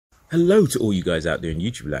Hello to all you guys out there in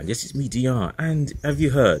YouTube land. Yes, it's me, DR. And have you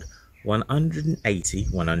heard? 180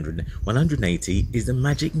 is the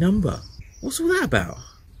magic number. What's all that about?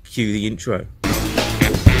 Cue the intro.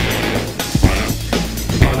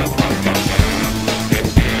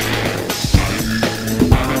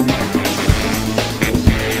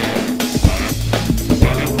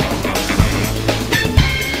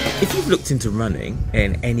 If you've looked into running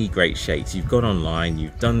in any great shapes, you've gone online,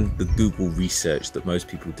 you've done the Google research that most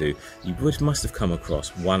people do, you must have come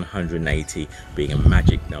across 180 being a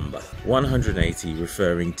magic number. 180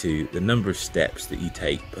 referring to the number of steps that you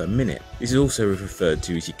take per minute. This is also referred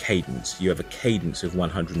to as your cadence. You have a cadence of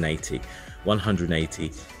 180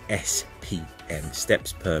 SPM,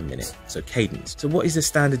 steps per minute. So cadence. So what is the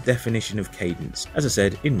standard definition of cadence? As I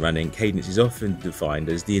said, in running, cadence is often defined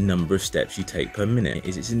as the number of steps you take per minute.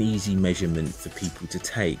 It's an easy measurement for people to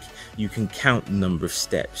take. You can count the number of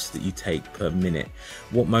steps that you take per minute.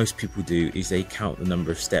 What most people do is they count the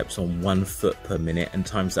number of steps on 1 foot per minute and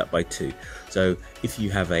times that by 2. So if you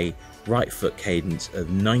have a right foot cadence of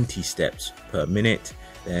 90 steps per minute,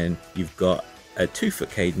 then you've got a 2 foot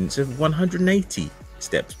cadence of 180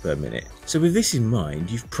 steps per minute. So with this in mind,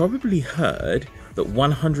 you've probably heard that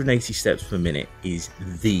 180 steps per minute is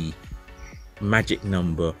the magic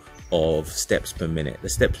number of steps per minute, the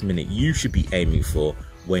steps per minute you should be aiming for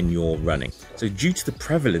when you're running. So due to the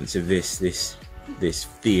prevalence of this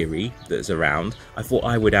theory that's around, I thought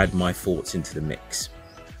I would add my thoughts into the mix.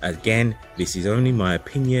 Again, this is only my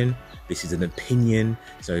opinion. This is an opinion,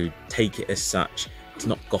 so take it as such. It's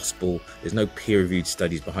not gospel. There's no peer-reviewed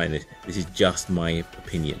studies behind it. This is just my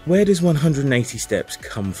opinion. Where does 180 steps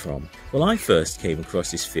come from? Well, I first came across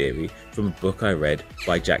this theory from a book I read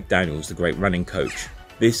by Jack Daniels, the great running coach.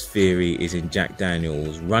 This theory is in Jack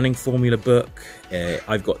Daniels' running formula book.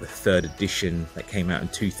 I've got the 3rd edition that came out in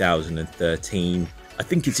 2013. I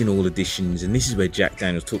think it's in all editions, and this is where Jack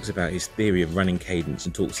Daniels talks about his theory of running cadence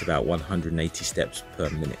and talks about 180 steps per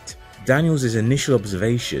minute. Daniels' initial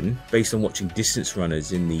observation, based on watching distance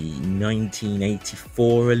runners in the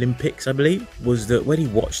 1984 Olympics, I believe, was that when he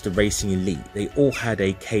watched the racing elite, they all had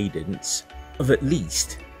a cadence of at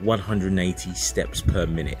least 180 steps per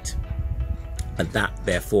minute. And that,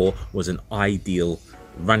 therefore, was an ideal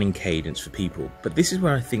running cadence for people. But this is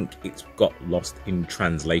where I think it's got lost in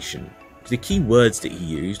translation. The key words that he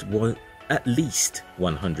used were at least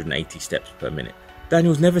 180 steps per minute.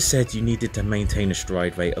 Daniels never said you needed to maintain a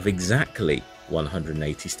stride rate of exactly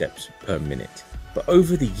 180 steps per minute. But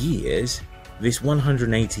over the years, this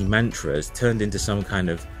 180 mantra has turned into some kind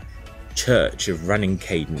of church of running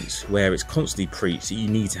cadence, where it's constantly preached that you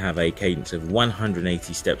need to have a cadence of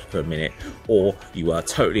 180 steps per minute, or you are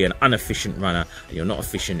totally an inefficient runner, and you're not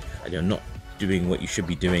efficient, and you're not doing what you should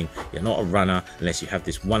be doing. You're not a runner unless you have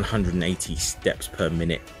this 180 steps per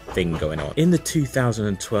minute thing going on. In the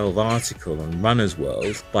 2012 article on Runner's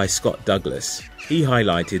World by Scott Douglas, he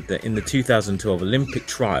highlighted that in the 2012 Olympic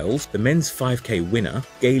trials, the men's 5k winner,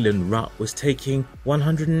 Galen Rupp, was taking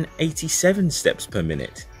 187 steps per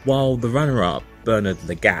minute, while the runner-up, Bernard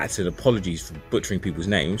Lagat, and apologies for butchering people's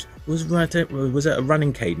names, was at a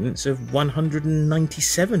running cadence of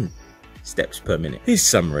 197 steps per minute. His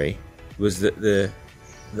summary was that the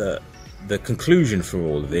conclusion for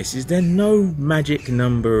all of this is there's no magic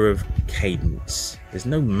number of cadence. There's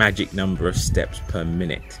no magic number of steps per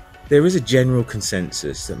minute. There is a general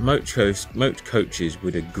consensus that most coaches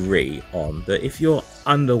would agree on that if you're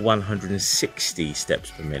under 160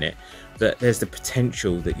 steps per minute, that there's the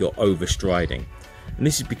potential that you're overstriding. And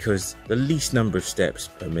this is because the least number of steps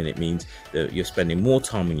per minute means that you're spending more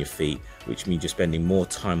time on your feet, which means you're spending more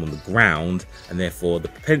time on the ground, and therefore the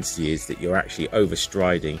propensity is that you're actually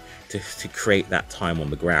overstriding to create that time on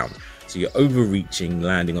the ground. So you're overreaching,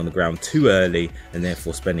 landing on the ground too early, and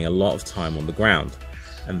therefore spending a lot of time on the ground.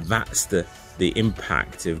 And that's the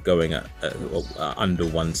impact of going under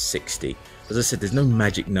 160. As I said, there's no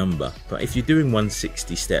magic number, but if you're doing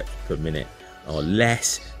 160 steps per minute or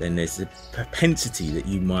less, then there's the propensity that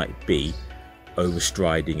you might be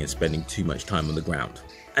overstriding and spending too much time on the ground.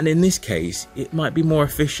 And in this case, it might be more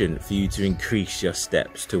efficient for you to increase your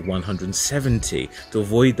steps to 170 to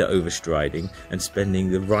avoid the overstriding and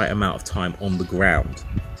spending the right amount of time on the ground.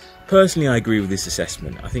 Personally, I agree with this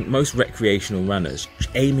assessment. I think most recreational runners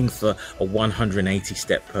aiming for a 180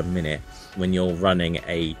 step per minute when you're running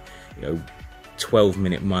a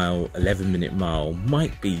 12-minute mile, 11-minute mile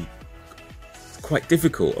might be quite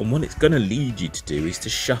difficult, and what it's going to lead you to do is to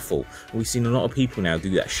shuffle. And we've seen a lot of people now do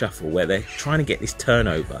that shuffle where they're trying to get this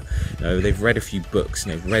turnover. They've read a few books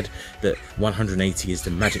and they've read that 180 is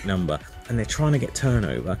the magic number, and they're trying to get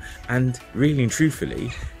turnover, and really and truthfully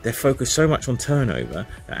they're focused so much on turnover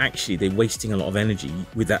that actually they're wasting a lot of energy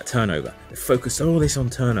with that turnover. They're focused all this on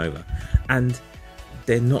turnover, and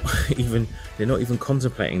they're not even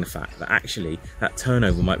contemplating the fact that actually that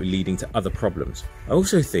turnover might be leading to other problems. I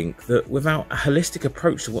also think that without a holistic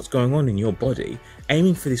approach to what's going on in your body,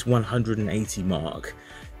 aiming for this 180 mark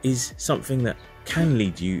is something that can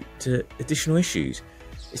lead you to additional issues.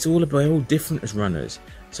 It's all different as runners,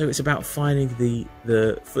 so it's about finding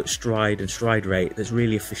the foot stride and stride rate that's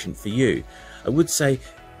really efficient for you. I would say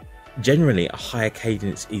generally a higher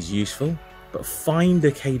cadence is useful, but find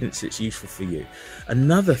a cadence that's useful for you.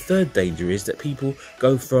 Another third danger is that people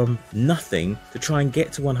go from nothing to try and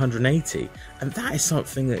get to 180, and that is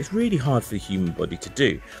something that is really hard for the human body to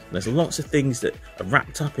do. There's lots of things that are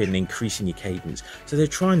wrapped up in increasing your cadence, so they're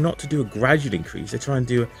trying not to do a gradual increase, they try and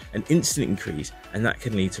do an instant increase, and that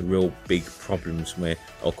can lead to real big problems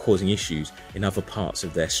or causing issues in other parts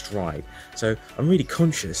of their stride. So I'm really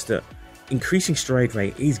conscious that increasing stride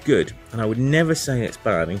rate is good, and I would never say it's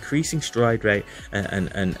bad. Increasing stride rate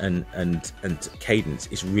and cadence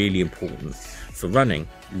is really important for running.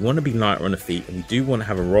 We want to be lighter on the feet, and we do want to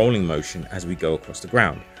have a rolling motion as we go across the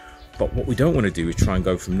ground. But what we don't want to do is try and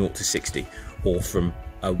go from 0 to 60 or from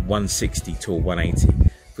a 160 to a 180,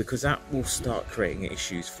 because that will start creating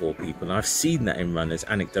issues for people. And I've seen that in runners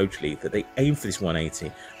anecdotally, that they aim for this 180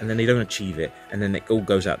 and then they don't achieve it, and then it all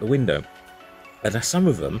goes out the window. And some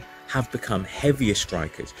of them have become heavier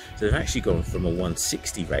strikers, so they've actually gone from a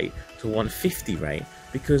 160 rate to a 150 rate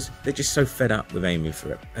because they're just so fed up with aiming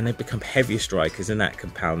for it, and they've become heavier strikers, and that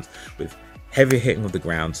compounds with heavier hitting of the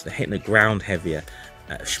ground. So they're hitting the ground heavier,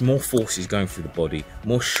 more forces going through the body,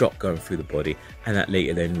 more shot going through the body, and that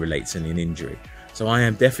later then relates in an injury. So I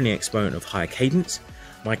am definitely an exponent of higher cadence.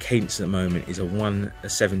 My cadence at the moment is a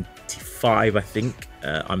 175, I think.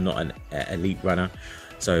 I'm not an elite runner,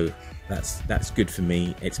 so that's good for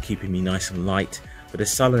me. It's keeping me nice and light, but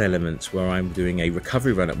there's sullen elements where I'm doing a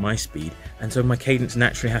recovery run at my speed, and so my cadence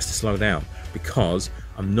naturally has to slow down because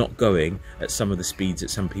I'm not going at some of the speeds that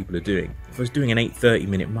some people are doing. If I was doing an 8:30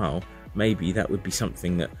 minute mile, maybe that would be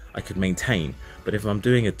something that I could maintain, but if I'm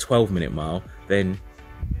doing a 12-minute mile, then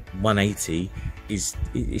 180 is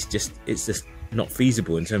just not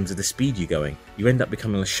feasible in terms of the speed you're going. You end up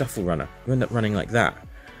becoming a shuffle runner. You end up running like that.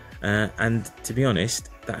 And to be honest,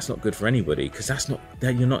 that's not good for anybody, because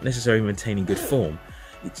you're not necessarily maintaining good form.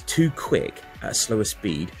 It's too quick at a slower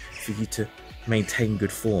speed for you to maintain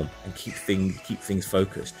good form and keep things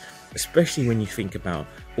focused, especially when you think about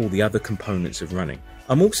all the other components of running.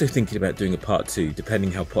 I'm also thinking about doing a part 2,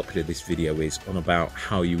 depending how popular this video is, on about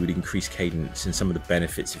how you would increase cadence and some of the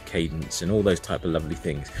benefits of cadence and all those type of lovely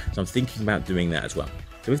things. So I'm thinking about doing that as well.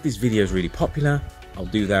 So if this video is really popular, I'll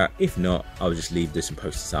do that. If not, I'll just leave this and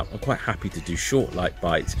post this up. I'm quite happy to do short light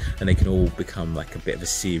bites, and they can all become like a bit of a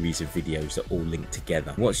series of videos that all link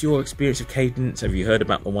together. What's your experience of cadence? Have you heard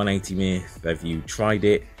about the 180 myth? Have you tried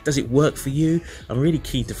it? Does it work for you? I'm really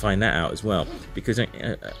keen to find that out as well, because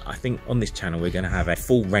I think on this channel we're going to have a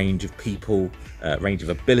full range of people, range of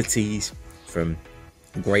abilities, from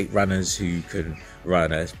great runners who can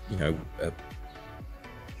run a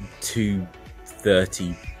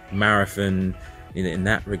 2:30 marathon in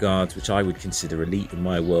that regard, which I would consider elite in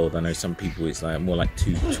my world. I know some people it's like more like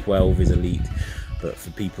 2:12 is elite, but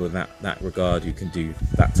for people in that regard who can do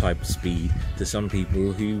that type of speed, to some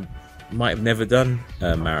people who might have never done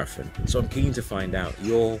a marathon. So I'm keen to find out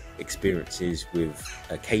your experiences with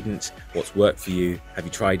cadence. What's worked for you? Have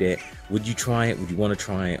you tried it? Would you try it? Would you want to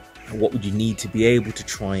try it? What would you need to be able to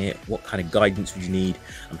try it? What kind of guidance would you need?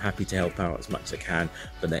 I'm happy to help out as much as I can,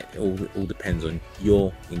 but that all depends on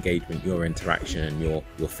your engagement, your interaction, and your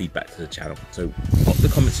feedback to the channel. So pop the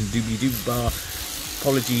comments in doobly-doo bar.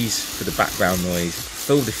 Apologies for the background noise.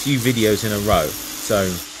 Filmed a few videos in a row, so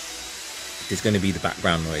there's going to be the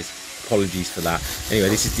background noise. Apologies for that. Anyway,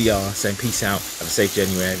 this is DR saying peace out. Have a safe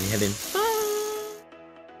journey wherever you're heading.